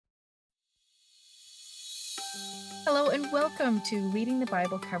Hello and welcome to Reading the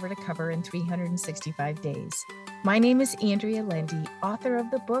Bible Cover to Cover in 365 Days. My name is Andrea Lendy, author of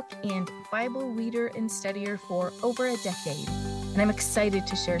the book and Bible reader and studier for over a decade, and I'm excited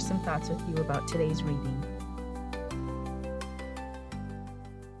to share some thoughts with you about today's reading.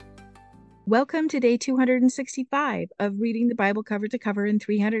 Welcome to day 265 of Reading the Bible Cover to Cover in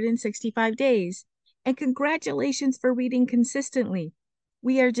 365 Days, and congratulations for reading consistently.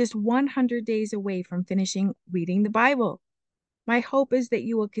 We are just 100 days away from finishing reading the Bible. My hope is that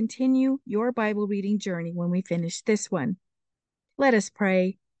you will continue your Bible reading journey when we finish this one. Let us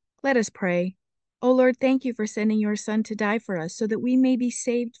pray. Let us pray. Oh Lord, thank you for sending your Son to die for us so that we may be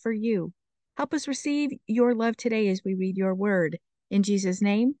saved for you. Help us receive your love today as we read your word. In Jesus'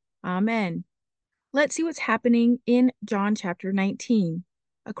 name, amen. Let's see what's happening in John chapter 19.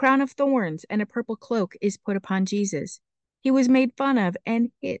 A crown of thorns and a purple cloak is put upon Jesus. He was made fun of and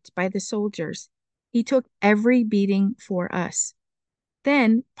hit by the soldiers. He took every beating for us.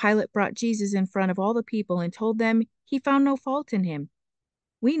 Then Pilate brought Jesus in front of all the people and told them he found no fault in him.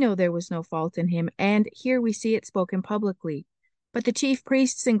 We know there was no fault in him, and here we see it spoken publicly. But the chief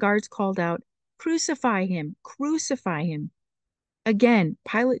priests and guards called out, "Crucify him! Crucify him!" Again,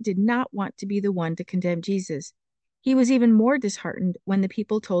 Pilate did not want to be the one to condemn Jesus. He was even more disheartened when the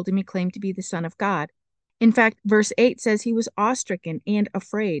people told him he claimed to be the Son of God. In fact, verse 8 says he was awe-stricken and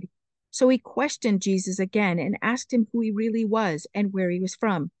afraid. So he questioned Jesus again and asked him who he really was and where he was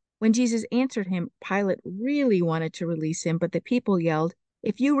from. When Jesus answered him, Pilate really wanted to release him, but the people yelled,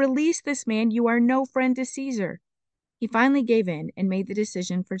 "If you release this man, you are no friend to Caesar." He finally gave in and made the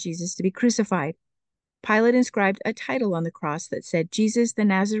decision for Jesus to be crucified. Pilate inscribed a title on the cross that said, "Jesus the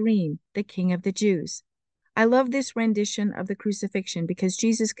Nazarene, the King of the Jews." I love this rendition of the crucifixion because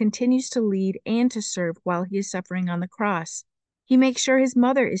Jesus continues to lead and to serve while he is suffering on the cross. He makes sure his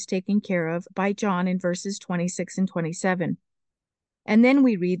mother is taken care of by John in verses 26 and 27. And then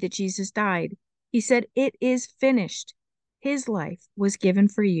we read that Jesus died. He said, "It is finished." His life was given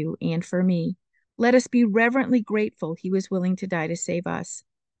for you and for me. Let us be reverently grateful he was willing to die to save us.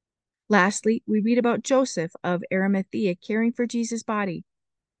 Lastly, we read about Joseph of Arimathea caring for Jesus' body.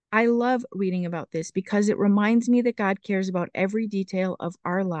 I love reading about this because it reminds me that God cares about every detail of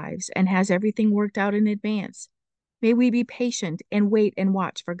our lives and has everything worked out in advance. May we be patient and wait and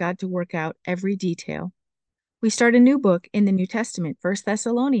watch for God to work out every detail. We start a new book in the New Testament, I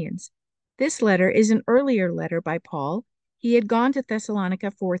Thessalonians. This letter is an earlier letter by Paul. He had gone to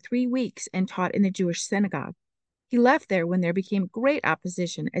Thessalonica for 3 weeks and taught in the Jewish synagogue. He left there when there became great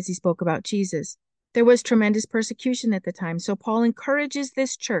opposition as he spoke about Jesus. There was tremendous persecution at the time, so Paul encourages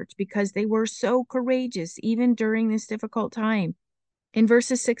this church because they were so courageous even during this difficult time. In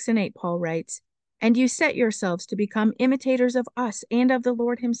verses 6 and 8, Paul writes, "And you set yourselves to become imitators of us and of the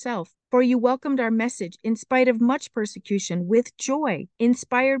Lord himself, for you welcomed our message in spite of much persecution with joy,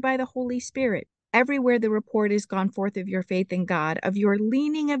 inspired by the Holy Spirit. Everywhere the report is gone forth of your faith in God, of your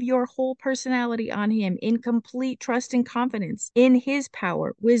leaning of your whole personality on him in complete trust and confidence in his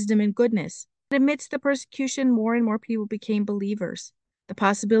power, wisdom, and goodness. Amidst the persecution, more and more people became believers. The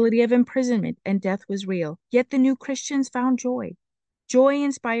possibility of imprisonment and death was real, yet the new Christians found joy. Joy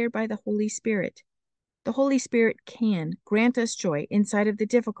inspired by the Holy Spirit. The Holy Spirit can grant us joy inside of the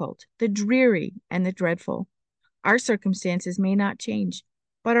difficult, the dreary, and the dreadful. Our circumstances may not change,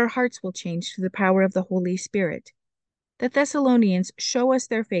 but our hearts will change through the power of the Holy Spirit. The Thessalonians show us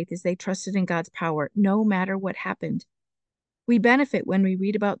their faith as they trusted in God's power, no matter what happened. We benefit when we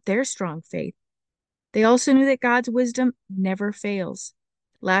read about their strong faith. They also knew that God's wisdom never fails.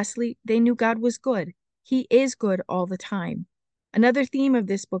 Lastly, they knew God was good. He is good all the time. Another theme of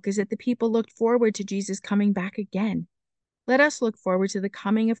this book is that the people looked forward to Jesus coming back again. Let us look forward to the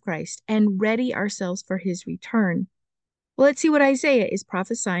coming of Christ and ready ourselves for his return. Well, let's see what Isaiah is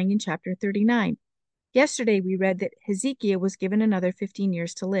prophesying in chapter 39. Yesterday, we read that Hezekiah was given another 15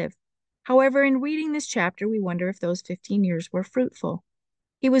 years to live. However, in reading this chapter, we wonder if those 15 years were fruitful.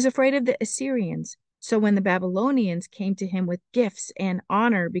 He was afraid of the Assyrians, so when the Babylonians came to him with gifts and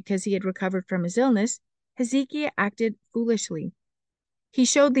honor because he had recovered from his illness, Hezekiah acted foolishly. He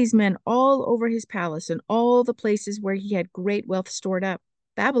showed these men all over his palace and all the places where he had great wealth stored up.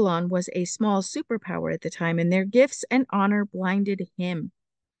 Babylon was a small superpower at the time, and their gifts and honor blinded him.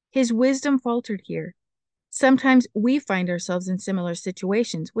 His wisdom faltered here. Sometimes we find ourselves in similar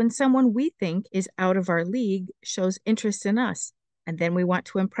situations when someone we think is out of our league shows interest in us, and then we want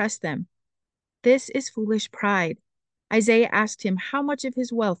to impress them. This is foolish pride. Isaiah asked him how much of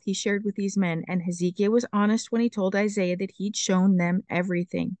his wealth he shared with these men, and Hezekiah was honest when he told Isaiah that he'd shown them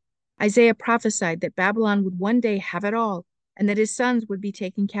everything. Isaiah prophesied that Babylon would one day have it all, and that his sons would be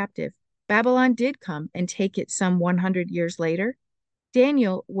taken captive. Babylon did come and take it some 100 years later.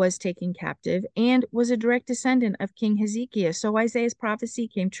 Daniel was taken captive and was a direct descendant of King Hezekiah, so Isaiah's prophecy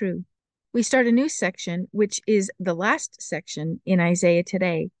came true. We start a new section, which is the last section in Isaiah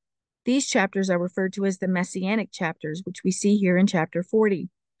today. These chapters are referred to as the Messianic chapters, which we see here in chapter 40.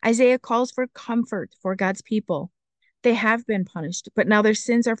 Isaiah calls for comfort for God's people. They have been punished, but now their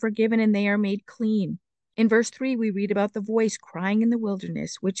sins are forgiven and they are made clean. In verse 3, we read about the voice crying in the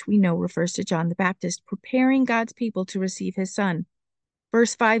wilderness, which we know refers to John the Baptist, preparing God's people to receive his son.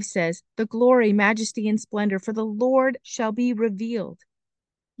 Verse 5 says, "The glory, majesty, and splendor for the Lord shall be revealed."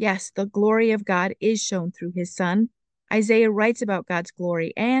 Yes, the glory of God is shown through his son. Isaiah writes about God's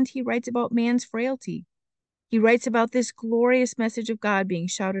glory, and he writes about man's frailty. He writes about this glorious message of God being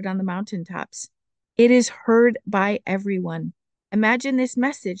shouted on the mountaintops. It is heard by everyone. Imagine this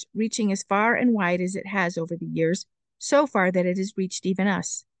message reaching as far and wide as it has over the years, so far that it has reached even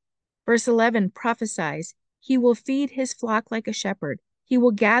us. Verse 11 prophesies, "He will feed his flock like a shepherd. He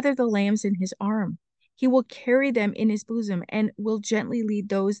will gather the lambs in his arm. He will carry them in his bosom and will gently lead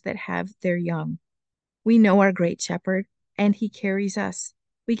those that have their young." We know our great shepherd, and he carries us.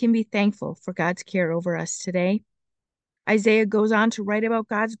 We can be thankful for God's care over us today. Isaiah goes on to write about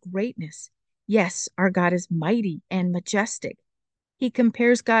God's greatness. Yes, our God is mighty and majestic. He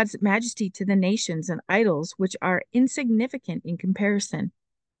compares God's majesty to the nations and idols, which are insignificant in comparison.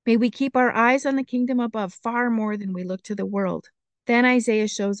 May we keep our eyes on the kingdom above far more than we look to the world. Then Isaiah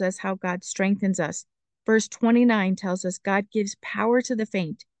shows us how God strengthens us. Verse 29 tells us God gives power to the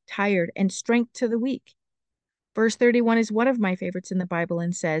faint, tired, and strength to the weak. Verse 31 is one of my favorites in the Bible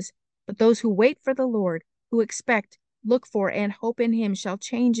and says, "But those who wait for the Lord, who expect, look for, and hope in him shall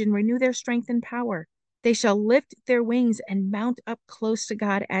change and renew their strength and power. They shall lift their wings and mount up close to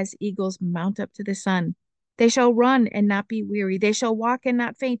God as eagles mount up to the sun. They shall run and not be weary. They shall walk and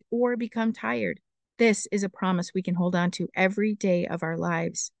not faint or become tired." This is a promise we can hold on to every day of our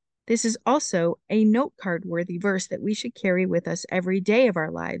lives. This is also a note card worthy verse that we should carry with us every day of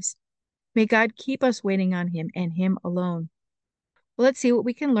our lives. May God keep us waiting on him and him alone. Well, let's see what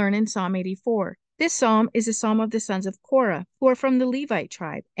we can learn in Psalm 84. This psalm is a psalm of the sons of Korah, who are from the Levite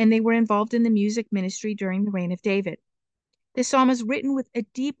tribe, and they were involved in the music ministry during the reign of David. This psalm is written with a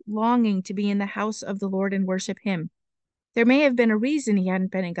deep longing to be in the house of the Lord and worship him. There may have been a reason he hadn't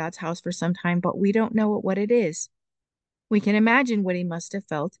been in God's house for some time, but we don't know what it is. We can imagine what he must have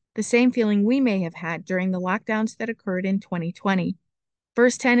felt, the same feeling we may have had during the lockdowns that occurred in 2020.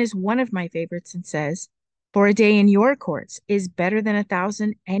 Verse 10 is one of my favorites and says, "For a day in your courts is better than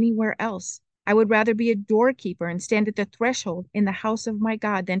 1,000 anywhere else. I would rather be a doorkeeper and stand at the threshold in the house of my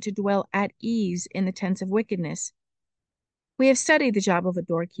God than to dwell at ease in the tents of wickedness." We have studied the job of a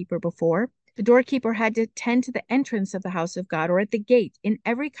doorkeeper before. The doorkeeper had to tend to the entrance of the house of God or at the gate in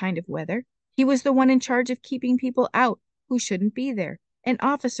every kind of weather. He was the one in charge of keeping people out who shouldn't be there, an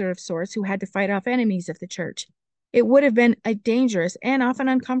officer of sorts who had to fight off enemies of the church. It would have been a dangerous and often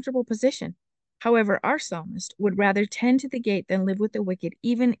uncomfortable position. However, our psalmist would rather tend to the gate than live with the wicked,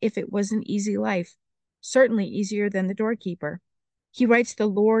 even if it was an easy life, certainly easier than the doorkeeper. He writes, "The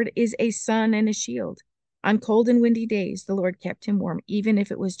Lord is a sun and a shield." On cold and windy days, the Lord kept him warm, even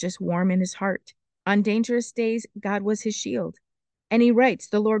if it was just warm in his heart. On dangerous days, God was his shield. And he writes,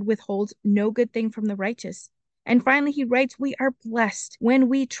 "The Lord withholds no good thing from the righteous." And finally, he writes, "We are blessed when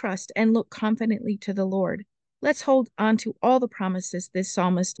we trust and look confidently to the Lord." Let's hold on to all the promises this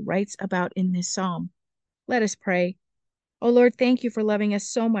psalmist writes about in this psalm. Let us pray. Oh Lord, thank you for loving us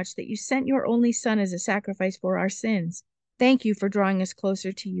so much that you sent your only Son as a sacrifice for our sins. Thank you for drawing us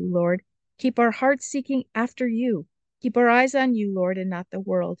closer to you, Lord. Keep our hearts seeking after you. Keep our eyes on you, Lord, and not the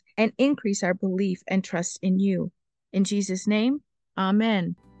world, and increase our belief and trust in you. In Jesus' name,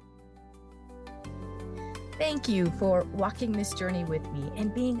 amen. Thank you for walking this journey with me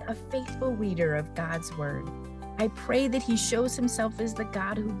and being a faithful reader of God's Word. I pray that he shows himself as the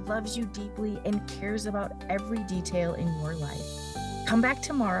God who loves you deeply and cares about every detail in your life. Come back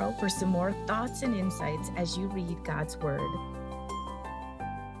tomorrow for some more thoughts and insights as you read God's Word.